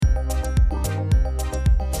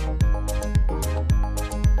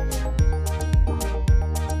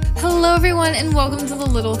everyone, and welcome to the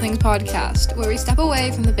Little Things podcast, where we step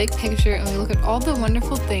away from the big picture and we look at all the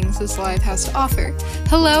wonderful things this life has to offer.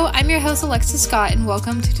 Hello, I'm your host Alexis Scott, and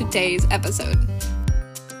welcome to today's episode.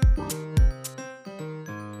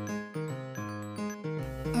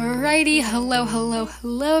 Alrighty,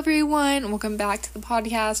 hello everyone. Welcome back to the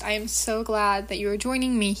podcast. I am so glad that you are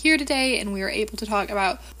joining me here today and we are able to talk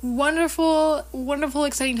about wonderful,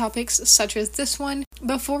 exciting topics such as this one.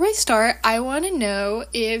 Before we start, I want to know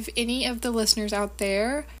if any of the listeners out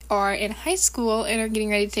there are in high school and are getting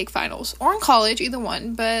ready to take finals, or in college, either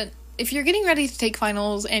one, but if you're getting ready to take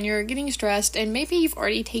finals and you're getting stressed and maybe you've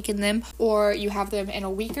already taken them or you have them in a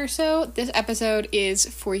week or so, this episode is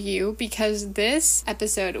for you, because this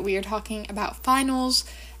episode we are talking about finals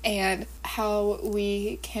and how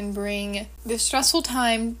we can bring this stressful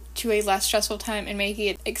time to a less stressful time and make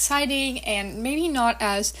it exciting and maybe not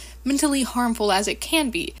as mentally harmful as it can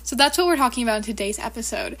be. So that's what we're talking about in today's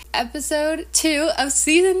episode. Episode 2 of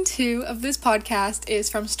season 2 of this podcast is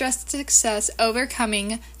From Stress to Success: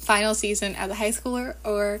 Overcoming Final Season as a High Schooler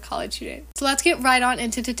or College Student. So let's get right on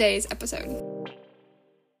into today's episode.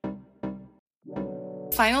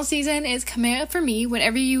 Final season is coming up for me.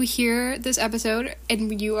 Whenever you hear this episode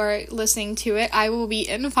and you are listening to it, I will be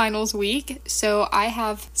in finals week. So I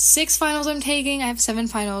have 6 finals I'm taking. I have 7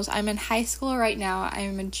 finals. I'm in high school right now. I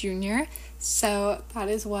am a junior. So that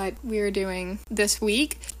is what we're doing this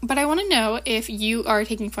week. But I want to know if you are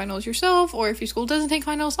taking finals yourself, or if your school doesn't take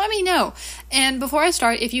finals, let me know. And before I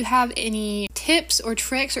start, if you have any tips or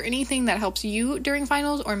tricks or anything that helps you during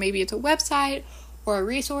finals, or maybe it's a website or a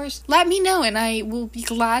resource, let me know and I will be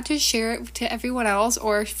glad to share it to everyone else,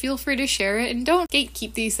 or feel free to share it, and don't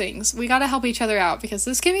gatekeep these things. We gotta help each other out because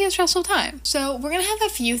this can be a stressful time. So we're gonna have a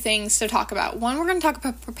few things to talk about. One, we're gonna talk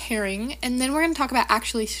about preparing, and then we're gonna talk about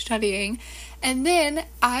actually studying. And then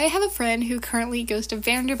I have a friend who currently goes to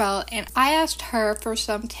Vanderbilt, and I asked her for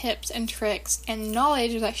some tips and tricks and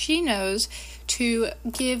knowledge that she knows to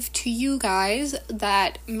give to you guys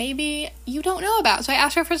that maybe you don't know about. So I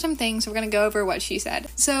asked her for some things. We're going to go over what she said.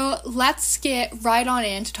 So let's get right on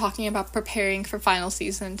into talking about preparing for final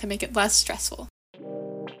season to make it less stressful.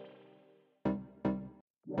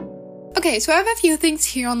 Okay, so I have a few things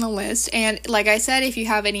here on the list, and like I said, if you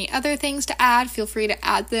have any other things to add, feel free to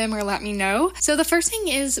add them or let me know. So the first thing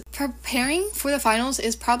is, preparing for the finals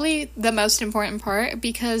is probably the most important part,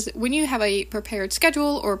 because when you have a prepared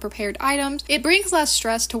schedule or prepared items, it brings less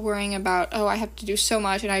stress to worrying about, oh, I have to do so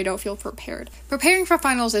much and I don't feel prepared. Preparing for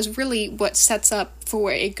finals is really what sets up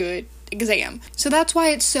for a good exam. So that's why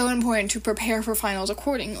it's so important to prepare for finals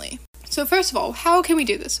accordingly. So first of all, how can we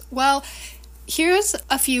do this? Well, here's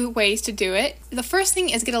a few ways to do it. The first thing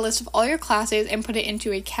is get a list of all your classes and put it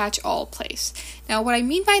into a catch-all place. Now, what I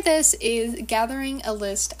mean by this is gathering a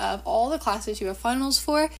list of all the classes you have finals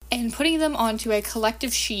for and putting them onto a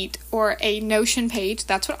collective sheet or a Notion page,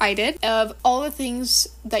 that's what I did, of all the things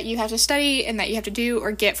that you have to study and that you have to do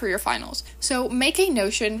or get for your finals. So make a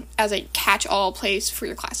Notion as a catch-all place for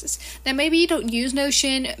your classes. Now, maybe you don't use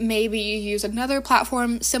Notion, maybe you use another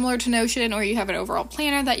platform similar to Notion, or you have an overall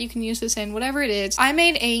planner that you can use this in, whatever it is. I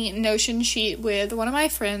made a Notion sheet with one of my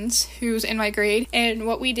friends who's in my grade, and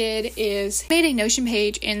what we did is made a Notion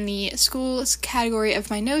page in the schools category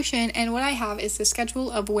of my Notion, and what I have is the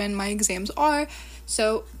schedule of when my exams are.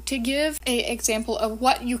 So to give an example of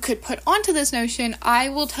what you could put onto this Notion, I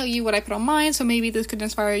will tell you what I put on mine, so maybe this could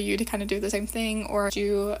inspire you to kind of do the same thing or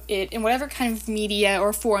do it in whatever kind of media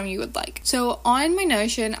or form you would like. So on my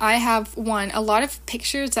Notion, I have a lot of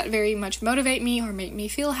pictures that very much motivate me or make me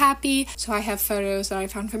feel happy. So I have photos that I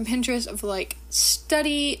found from Pinterest of like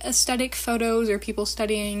study aesthetic photos or people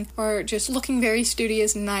studying or just looking very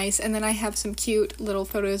studious and nice, and then I have some cute little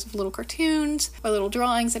photos of little cartoons or little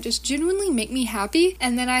drawings that just genuinely make me happy.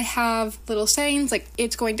 And then I have little sayings like,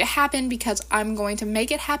 it's going to happen because I'm going to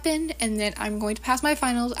make it happen, and then I'm going to pass my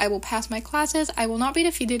finals, I will pass my classes, I will not be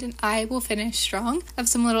defeated, and I will finish strong. I have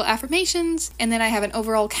some little affirmations, and then I have an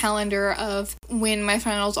overall calendar of when my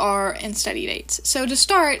finals are and study dates. So to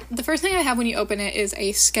start, the first thing I have when you open it is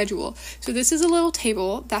a schedule. So this is a little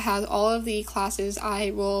table that has all of the classes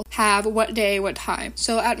I will have, what day, what time.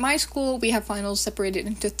 So at my school, we have finals separated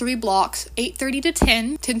into 3 blocks, 8:30 to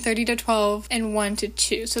 10, 10:30 to 12, and 1 to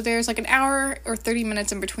 2. So there's like an hour or 30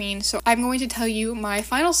 minutes in between. So I'm going to tell you my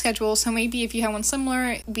final schedule. So maybe if you have one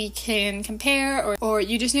similar, we can compare, or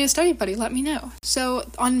you just need a study buddy, let me know. So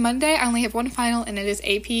on Monday, I only have one final, and it is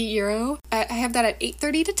AP Euro. I have that at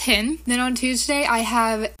 8:30 to 10. Then on Tuesday, I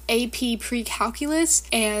have AP pre-calculus,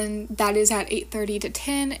 and that is at 8:30 to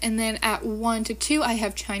 10, and then at 1 to 2 I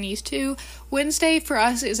have Chinese 2. Wednesday for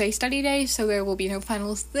us is a study day, so there will be no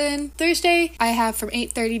finals then. Thursday I have from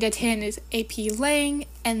 8:30 to 10 is AP Lang,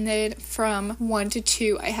 and then from 1 to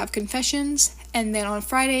 2 I have Confessions, and then on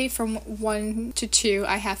Friday from 1 to 2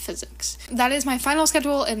 I have Physics. That is my final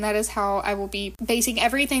schedule, and that is how I will be basing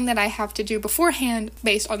everything that I have to do beforehand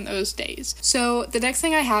based on those days. So the next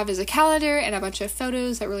thing I have is a calendar and a bunch of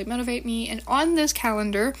photos that really motivate me, and on this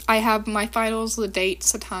calendar I have my finals, the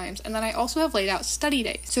dates, the times, and then I also have laid out study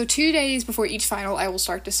days. So 2 days before each final I will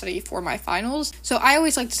start to study for my finals. So I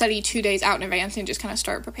always like to study 2 days out in advance and just kind of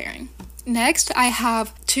start preparing. Next, I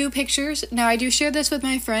have 2 pictures. Now, I do share this with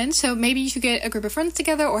my friends, so maybe you should get a group of friends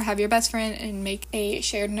together or have your best friend and make a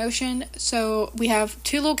shared Notion. So we have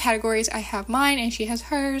 2 little categories. I have mine and she has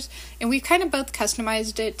hers, and we've kind of both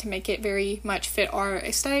customized it to make it very much fit our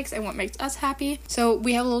aesthetics and what makes us happy. So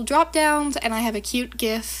we have little drop downs, and I have a cute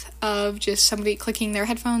gif of just somebody clicking their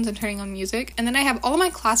headphones and turning on music. And then I have all of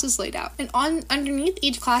my classes laid out. And underneath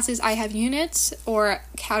each classes, I have units or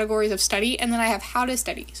categories of study, and then I have how to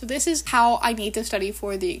study. So this is how I need to study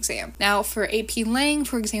for the exam. Now, for AP Lang,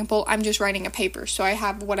 for example, I'm just writing a paper, so I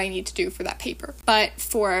have what I need to do for that paper. But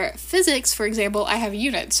for physics, for example, I have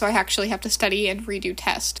units, so I actually have to study and redo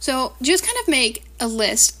tests. So just kind of make a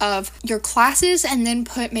list of your classes and then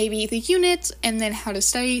put maybe the units and then how to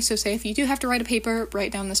study. So say if you do have to write a paper,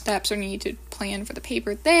 write down the steps or need to plan for the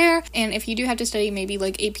paper there. And if you do have to study maybe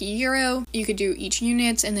like AP Euro, you could do each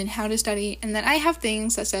units and then how to study. And then I have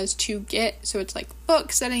things that says to get, so it's like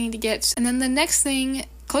books that I need to get. And then the next thing,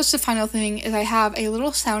 close to final thing, is I have a little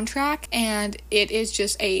soundtrack, and it is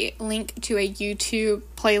just a link to a YouTube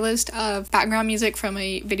playlist of background music from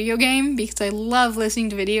a video game, because I love listening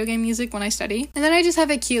to video game music when I study. And then I just have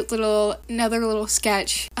a cute another little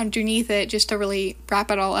sketch underneath it just to really wrap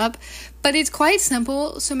it all up. But it's quite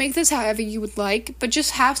simple, so make this however you would like, but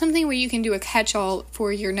just have something where you can do a catch-all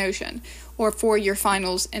for your Notion or for your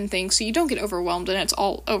finals and things, so you don't get overwhelmed and it's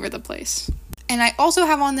all over the place. And I also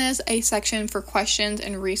have on this a section for questions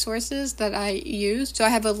and resources that I use. So I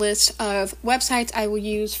have a list of websites I will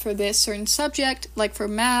use for this certain subject, like for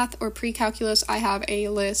math or pre-calculus. I have a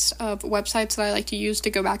list of websites that I like to use to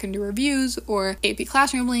go back and do reviews or AP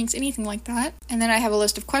Classroom links, anything like that. And then I have a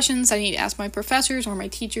list of questions I need to ask my professors or my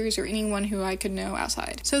teachers or anyone who I could know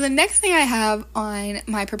outside. So the next thing I have on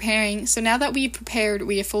my preparing, so now that we've prepared,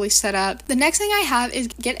 we have fully set up, the next thing I have is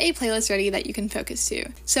get a playlist ready that you can focus to.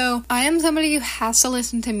 So I am somebody who has to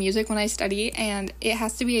listen to music when I study, and it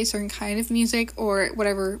has to be a certain kind of music or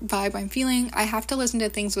whatever vibe I'm feeling. I have to listen to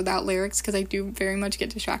things without lyrics because I do very much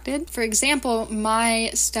get distracted. For example,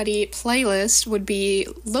 my study playlist would be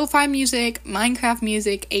lo-fi music, Minecraft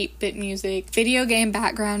music, 8-bit music, video game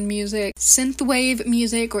background music, synthwave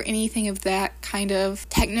music, or anything of that kind of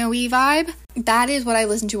techno-y vibe. That is what I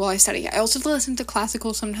listen to while I study. I also listen to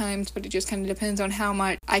classical sometimes, but it just kind of depends on how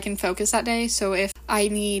much I can focus that day. So if I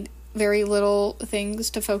need very little things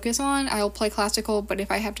to focus on, I'll play classical, but if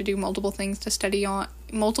I have to do multiple things to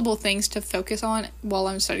focus on while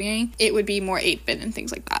I'm studying, it would be more 8-bit and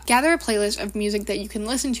things like that. Gather a playlist of music that you can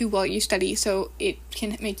listen to while you study, so it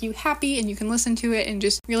can make you happy and you can listen to it and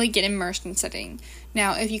just really get immersed in studying.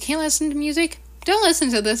 Now, if you can't listen to music, don't listen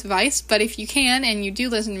to this advice, but if you can and you do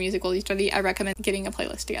listen to music while you study, I recommend getting a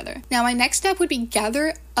playlist together. Now, my next step would be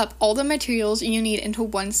gather up all the materials you need into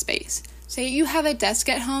one space. Say you have a desk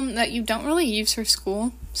at home that you don't really use for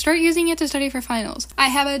school, start using it to study for finals. I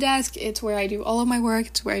have a desk, it's where I do all of my work,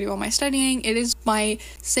 it's where I do all my studying. It is my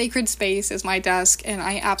sacred space, is my desk, and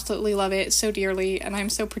I absolutely love it so dearly, and I'm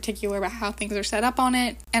so particular about how things are set up on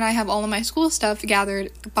it, and I have all of my school stuff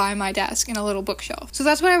gathered by my desk in a little bookshelf. So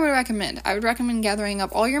that's what I would recommend. I would recommend gathering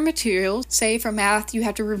up all your materials. Say for math, you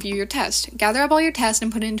have to review your test. Gather up all your tests and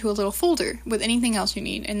put it into a little folder with anything else you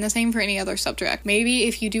need, and the same for any other subject. Maybe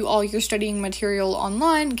if you do all your studying material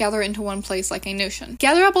online, gather it into one place like a Notion.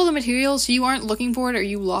 Gather up all the materials so you aren't looking for it or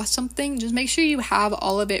you lost something. Just make sure you have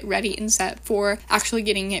all of it ready and set for actually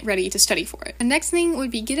getting it ready to study for it. The next thing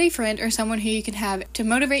would be get a friend or someone who you can have to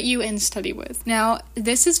motivate you and study with. Now,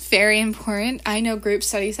 this is very important. I know group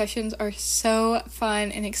study sessions are so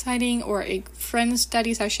fun and exciting, or a friend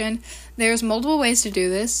study session. There's multiple ways to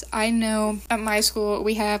do this. I know at my school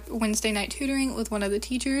we have Wednesday night tutoring with one of the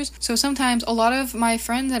teachers. So sometimes a lot of my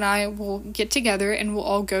friends and I will get together and we'll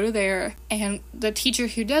all go to there, and the teacher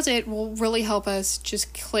who does it will really help us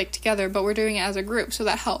just click together, but we're doing it as a group, so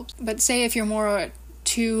that helps. But say if you're more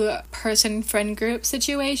two-person friend group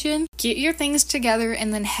situation, get your things together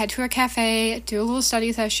and then head to a cafe, do a little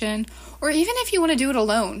study session, or even if you want to do it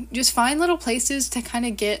alone, just find little places to kind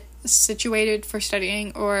of get situated for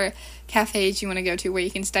studying or cafes you want to go to where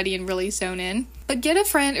you can study and really zone in. But get a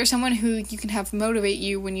friend or someone who you can have motivate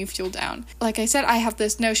you when you feel down. Like I said, I have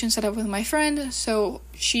this Notion set up with my friend, so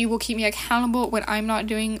she will keep me accountable when I'm not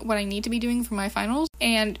doing what I need to be doing for my finals.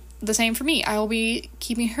 And the same for me. I will be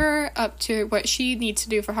keeping her up to what she needs to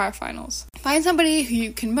do for her finals. Find somebody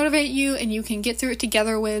who can motivate you and you can get through it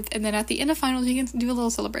together with, and then at the end of finals, you can do a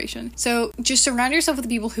little celebration. So just surround yourself with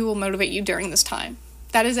the people who will motivate you during this time.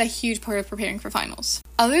 That is a huge part of preparing for finals.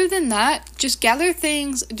 Other than that, just gather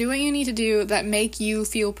things, do what you need to do that make you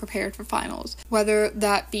feel prepared for finals. Whether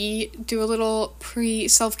that be do a little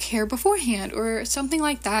self-care beforehand or something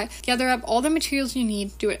like that. Gather up all the materials you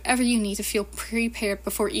need, do whatever you need to feel prepared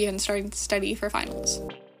before even starting to study for finals.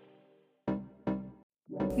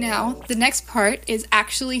 Now, the next part is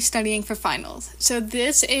actually studying for finals. So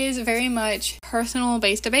this is very much personal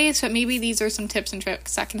base to base, but maybe these are some tips and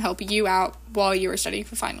tricks that can help you out while you are studying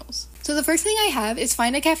for finals. So the first thing I have is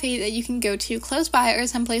find a cafe that you can go to close by or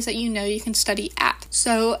someplace that you know you can study at.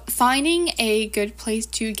 So finding a good place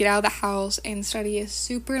to get out of the house and study is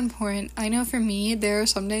super important. I know for me, there are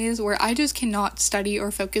some days where I just cannot study or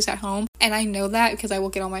focus at home. And I know that because I will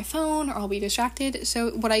get on my phone or I'll be distracted. So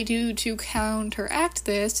what I do to counteract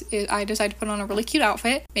this is I decide to put on a really cute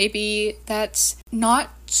outfit. Maybe that's not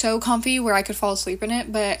so comfy where I could fall asleep in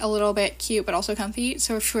it, but a little bit cute but also comfy.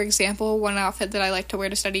 So for example, one outfit that I like to wear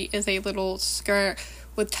to study is a little skirt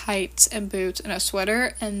with tights and boots and a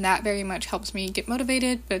sweater, and that very much helps me get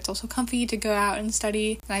motivated, but it's also comfy to go out and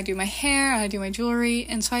study. And I do my hair, and I do my jewelry,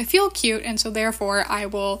 and so I feel cute, and so therefore I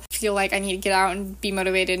will feel like I need to get out and be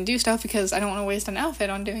motivated and do stuff because I don't want to waste an outfit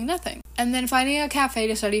on doing nothing. And then finding a cafe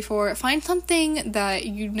to study for, find something that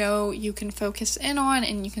you know you can focus in on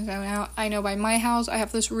and you can go out. I know by my house I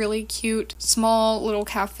have this really cute small little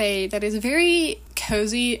cafe that is very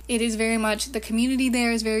cozy. It is very much, the community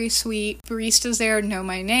there is very sweet. Baristas there know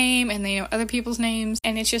my name and they know other people's names,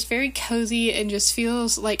 and it's just very cozy and just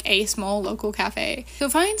feels like a small local cafe. So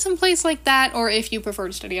find some place like that, or if you prefer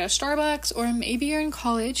to study at a Starbucks, or maybe you're in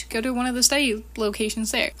college, go to one of the study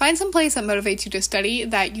locations there. Find some place that motivates you to study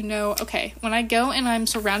that you know, okay, when I go and I'm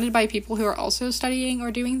surrounded by people who are also studying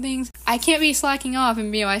or doing things, I can't be slacking off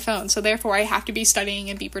and be on my phone, so therefore I have to be studying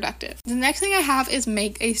and be productive. The next thing I have is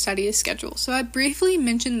make a study schedule. So I briefly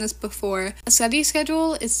mentioned this before. A study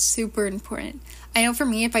schedule is super important. I know for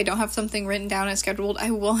me, if I don't have something written down and scheduled,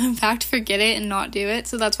 I will in fact forget it and not do it.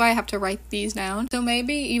 So that's why I have to write these down. So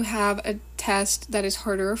maybe you have a test that is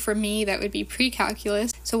harder. For me, that would be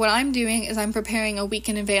pre-calculus. So what I'm doing is I'm preparing a week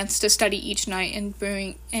in advance to study each night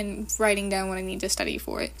and writing down what I need to study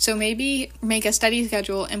for it. So maybe make a study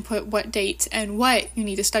schedule and put what dates and what you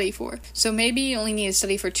need to study for. So maybe you only need to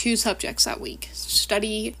study for 2 subjects that week.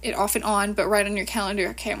 Study it off and on, but write on your calendar,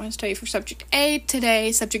 okay, I'm going to study for subject A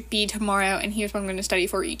today, subject B tomorrow, and here's what I'm going to study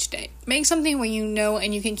for each day. Make something where you know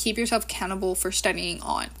and you can keep yourself accountable for studying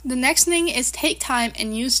on. The next thing is take time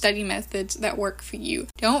and use study methods that work for you.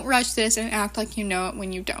 Don't rush this and act like you know it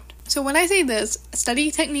when you don't. So when I say this,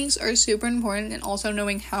 study techniques are super important, and also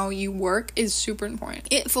knowing how you work is super important.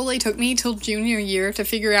 It fully took me till junior year to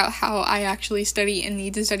figure out how I actually study and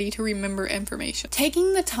need to study to remember information.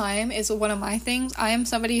 Taking the time is one of my things. I am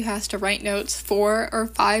somebody who has to write notes 4 or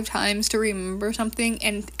 5 times to remember something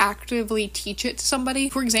and actively teach it to somebody.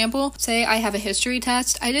 For example, say I have a history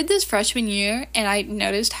test. I did this freshman year and I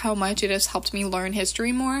noticed how much it has helped me learn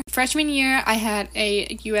history more. Freshman year, I had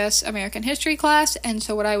a U.S. American history class, and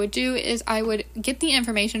so what I would do is I would get the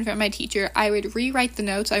information from my teacher, I would rewrite the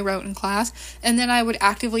notes I wrote in class, and then I would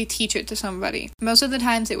actively teach it to somebody. Most of the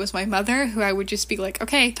times it was my mother, who I would just be like,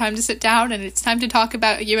 okay, time to sit down and it's time to talk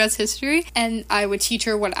about U.S. history, and I would teach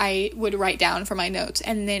her what I would write down for my notes,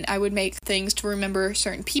 and then I would make things to remember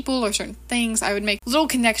certain people or certain things. I would make little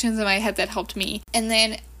connections in my head that helped me. And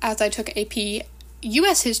then as I took AP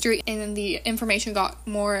U.S. history and the information got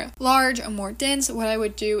more large and more dense, what I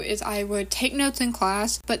would do is I would take notes in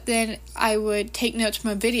class, but then I would take notes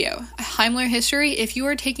from a video. Highschooler history, if you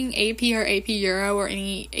are taking AP or AP Euro or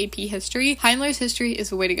any AP history, Highschooler's history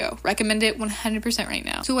is the way to go. Recommend it 100% right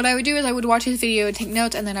now. So what I would do is I would watch his video and take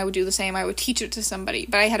notes, and then I would do the same. I would teach it to somebody.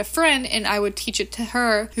 But I had a friend and I would teach it to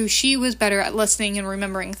her, who she was better at listening and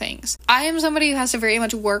remembering things. I am somebody who has to very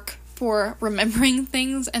much work for remembering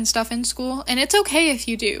things and stuff in school, and it's okay if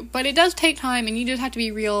you do, but it does take time, and you just have to be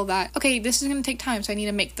real that, okay, this is going to take time, so I need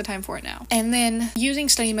to make the time for it now. And then using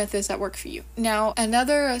study methods that work for you. Now,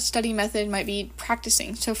 another study method might be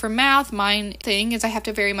practicing. So for math, my thing is I have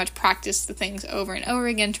to very much practice the things over and over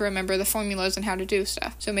again to remember the formulas and how to do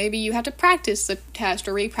stuff. So maybe you have to practice the test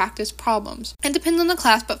or re-practice problems. It depends on the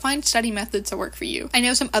class, but find study methods that work for you. I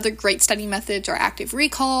know some other great study methods are active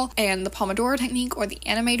recall and the Pomodoro technique or the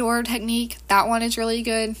Animador technique. That one is really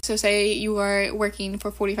good. So say you are working for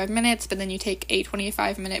 45 minutes, but then you take a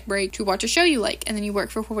 25-minute break to watch a show you like, and then you work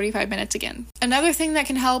for 45 minutes again. Another thing that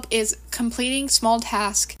can help is completing small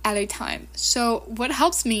tasks at a time. So what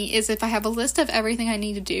helps me is if I have a list of everything I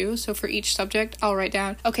need to do. So for each subject, I'll write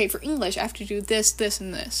down, okay, for English, I have to do this, this,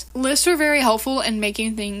 and this. Lists are very helpful in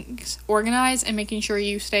making things organized and making sure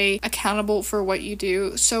you stay accountable for what you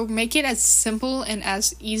do. So make it as simple and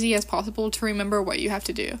as easy as possible to remember what you have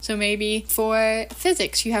to do. So maybe for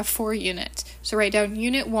physics, you have 4 units. So write down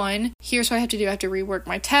unit 1, here's what I have to do. I have to rework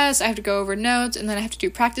my test, I have to go over notes, and then I have to do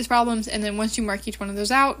practice problems, and then once you mark each one of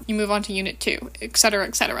those out, you move on to unit 2, etc.,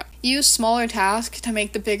 etc. Use smaller tasks to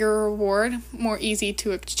make the bigger reward more easy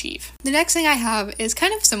to achieve. The next thing I have is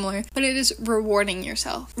kind of similar, but it is rewarding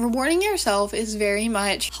yourself. Rewarding yourself is very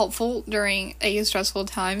much helpful during a stressful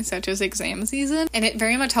time such as exam season, and it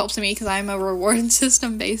very much helps me because I'm a reward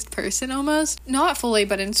system based person almost. Not fully,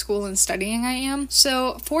 but in school and studying I am.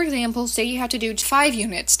 So for example, say you have to do 5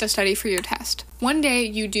 units to study for your test. One day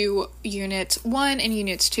you do units 1 and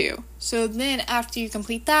units 2. So then after you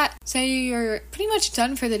complete that, say you're pretty much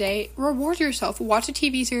done for the day, reward yourself. Watch a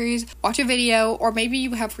TV series, watch a video, or maybe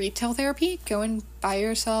you have retail therapy. Go and buy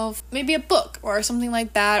yourself maybe a book or something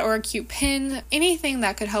like that, or a cute pin, anything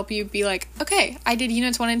that could help you be like, okay, I did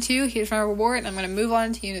units 1 and 2, here's my reward, and I'm going to move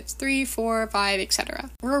on to units 3, 4, 5, etc.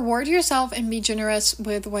 Reward yourself and be generous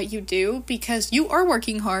with what you do because you are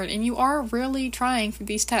working hard and you are really trying for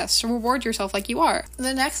these tests. So reward yourself like you are.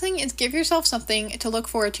 The next thing is give yourself something to look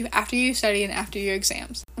forward to after you study and after your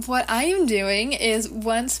exams. What I am doing is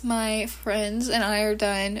once my friends and I are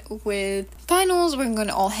done with finals, we're going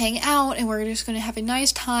to all hang out and we're just going to have a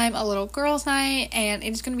nice time, a little girls' night, and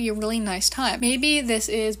it's going to be a really nice time. Maybe this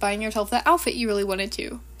is buying yourself the outfit you really wanted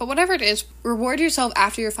to. But whatever it is, reward yourself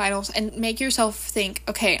after your finals and make yourself think,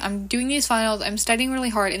 okay, I'm doing these finals, I'm studying really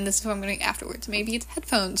hard, and this is what I'm doing afterwards. Maybe it's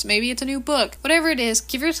headphones, maybe it's a new book. Whatever it is,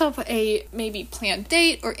 give yourself a maybe planned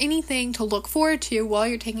date or anything to look forward to while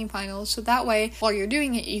you're taking finals. So that way, while you're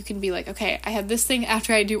doing it, you can be like, okay, I have this thing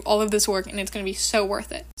after I do all of this work and it's going to be so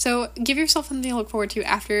worth it. So give yourself something to look forward to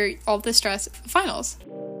after all the stress of finals.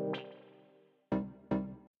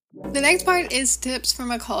 The next part is tips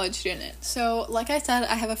from a college student. So, like I said,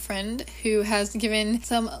 I have a friend who has given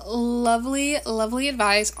some lovely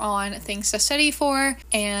advice on things to study for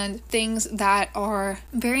and things that are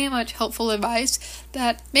very much helpful advice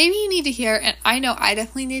that maybe you need to hear, and I know I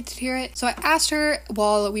definitely need to hear it. So I asked her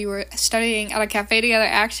while we were studying at a cafe together,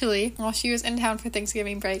 actually, while she was in town for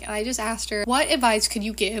Thanksgiving break, and I just asked her, what advice could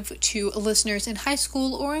you give to listeners in high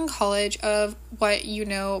school or in college of what you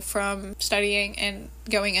know from studying and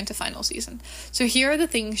going into final season? So here are the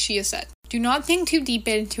things she has said. Do not think too deep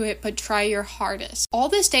into it, but try your hardest. All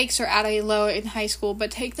the stakes are at a low in high school, but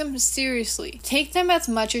take them seriously. Take them as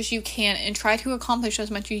much as you can and try to accomplish as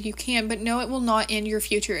much as you can, but know it will not end your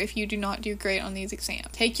future if you do not do great on these exams.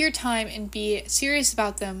 Take your time and be serious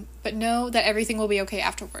about them, but know that everything will be okay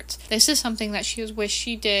afterwards. This is something that she has wished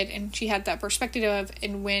she did, and she had that perspective of,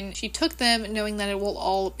 and when she took them, knowing that it will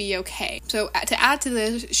all be okay. So to add to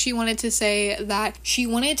this, she wanted to say that she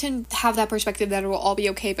wanted to have that perspective that it will all be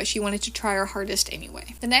okay, but she wanted to try her hardest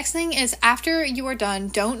anyway. The next thing is after you are done,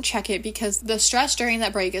 don't check it because the stress during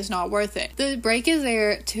that break is not worth it. The break is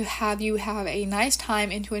there to have you have a nice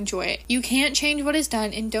time and to enjoy it. You can't change what is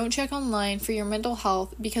done, and don't check online for your mental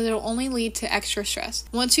health because it will only lead to extra stress.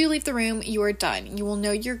 Once you leave the room, you are done. You will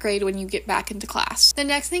know your grade when you get back into class. The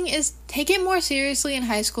next thing is take it more seriously in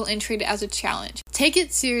high school and treat it as a challenge. Take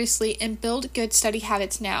it seriously and build good study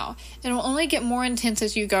habits now. It will only get more intense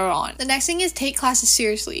as you go on. The next thing is take classes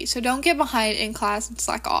seriously. So don't get behind in class and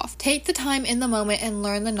slack off. Take the time in the moment and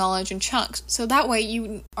learn the knowledge in chunks. So that way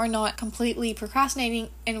you are not completely procrastinating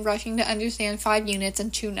and rushing to understand 5 units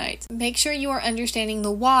in 2 nights. Make sure you are understanding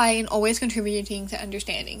the why and always contributing to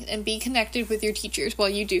understanding, and be connected with your teachers while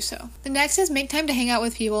you do so. The next is make time to hang out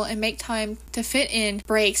with people and make time to fit in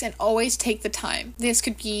breaks and always take the time. This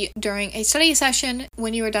could be during a study session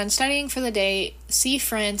when you are done studying for the day. see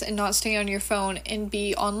friends and not stay on your phone and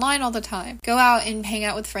be online all the time. Go out and hang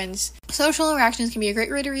out with friends. Social interactions can be a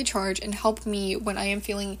great way to recharge and help me when I am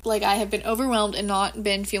feeling like I have been overwhelmed and not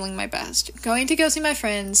been feeling my best. Going to go see my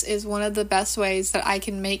friends is one of the best ways that I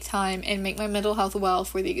can make time and make my mental health well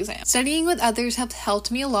for the exam. Studying with others has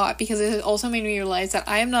helped me a lot because it has also made me realize that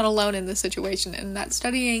I am not alone in this situation, and that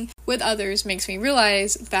studying with others makes me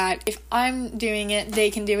realize that if I'm doing it,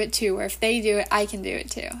 they can do it too, or if they do it, I can do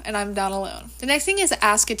it too, and I'm not alone. The next thing is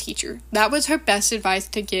ask a teacher. That was her best advice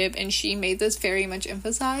to give, and she made this very much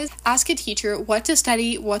emphasized. Ask a teacher what to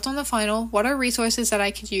study, what's on the final, what are resources that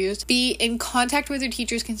I could use. Be in contact with your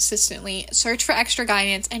teachers consistently. Search for extra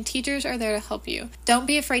guidance, and teachers are there to help you. Don't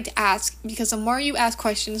be afraid to ask, because the more you ask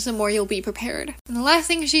questions, the more you'll be prepared. And the last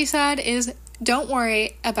thing she said is, don't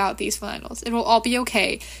worry about these finals. It will all be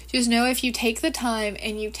okay. Just know if you take the time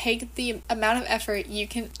and you take the amount of effort, you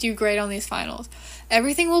can do great on these finals.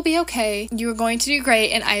 Everything will be okay. You are going to do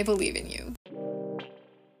great, and I believe in you.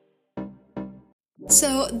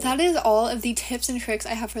 So that is all of the tips and tricks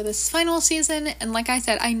I have for this final season, and like I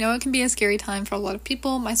said, I know it can be a scary time for a lot of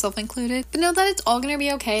people, myself included, but know that it's all gonna be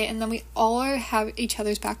okay, and then we all have each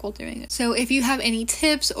other's back while doing it. So if you have any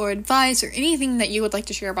tips or advice or anything that you would like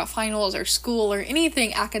to share about finals or school or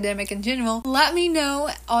anything academic in general, let me know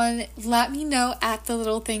at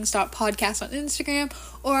thelittlethings.podcast on Instagram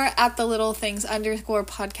or at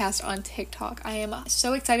thelittlethings_podcast on TikTok. I am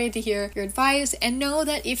so excited to hear your advice, and know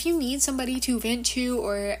that if you need somebody to vent to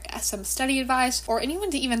or some study advice or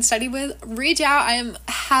anyone to even study with, reach out. I am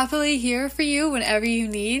happily here for you whenever you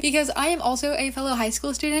need, because I am also a fellow high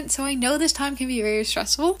school student, so I know this time can be very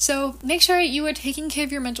stressful. So make sure you are taking care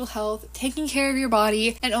of your mental health, taking care of your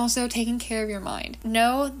body, and also taking care of your mind.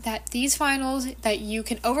 Know that these finals, that you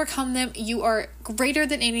can overcome them. You are greater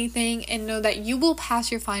than anything, and know that you will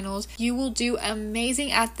pass your finals. You will do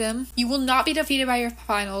amazing at them. You will not be defeated by your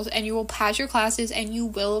finals, and you will pass your classes, and you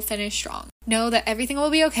will finish strong. Know that everything will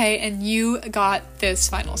be okay, and you got this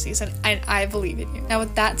final season, and I believe in you. Now,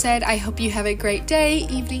 with that said, I hope you have a great day,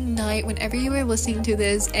 evening, night, whenever you are listening to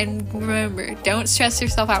this, and remember, don't stress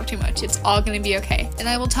yourself out too much. It's all going to be okay, and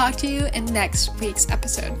I will talk to you in next week's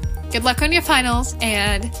episode. Good luck on your finals,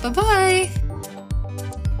 and bye-bye!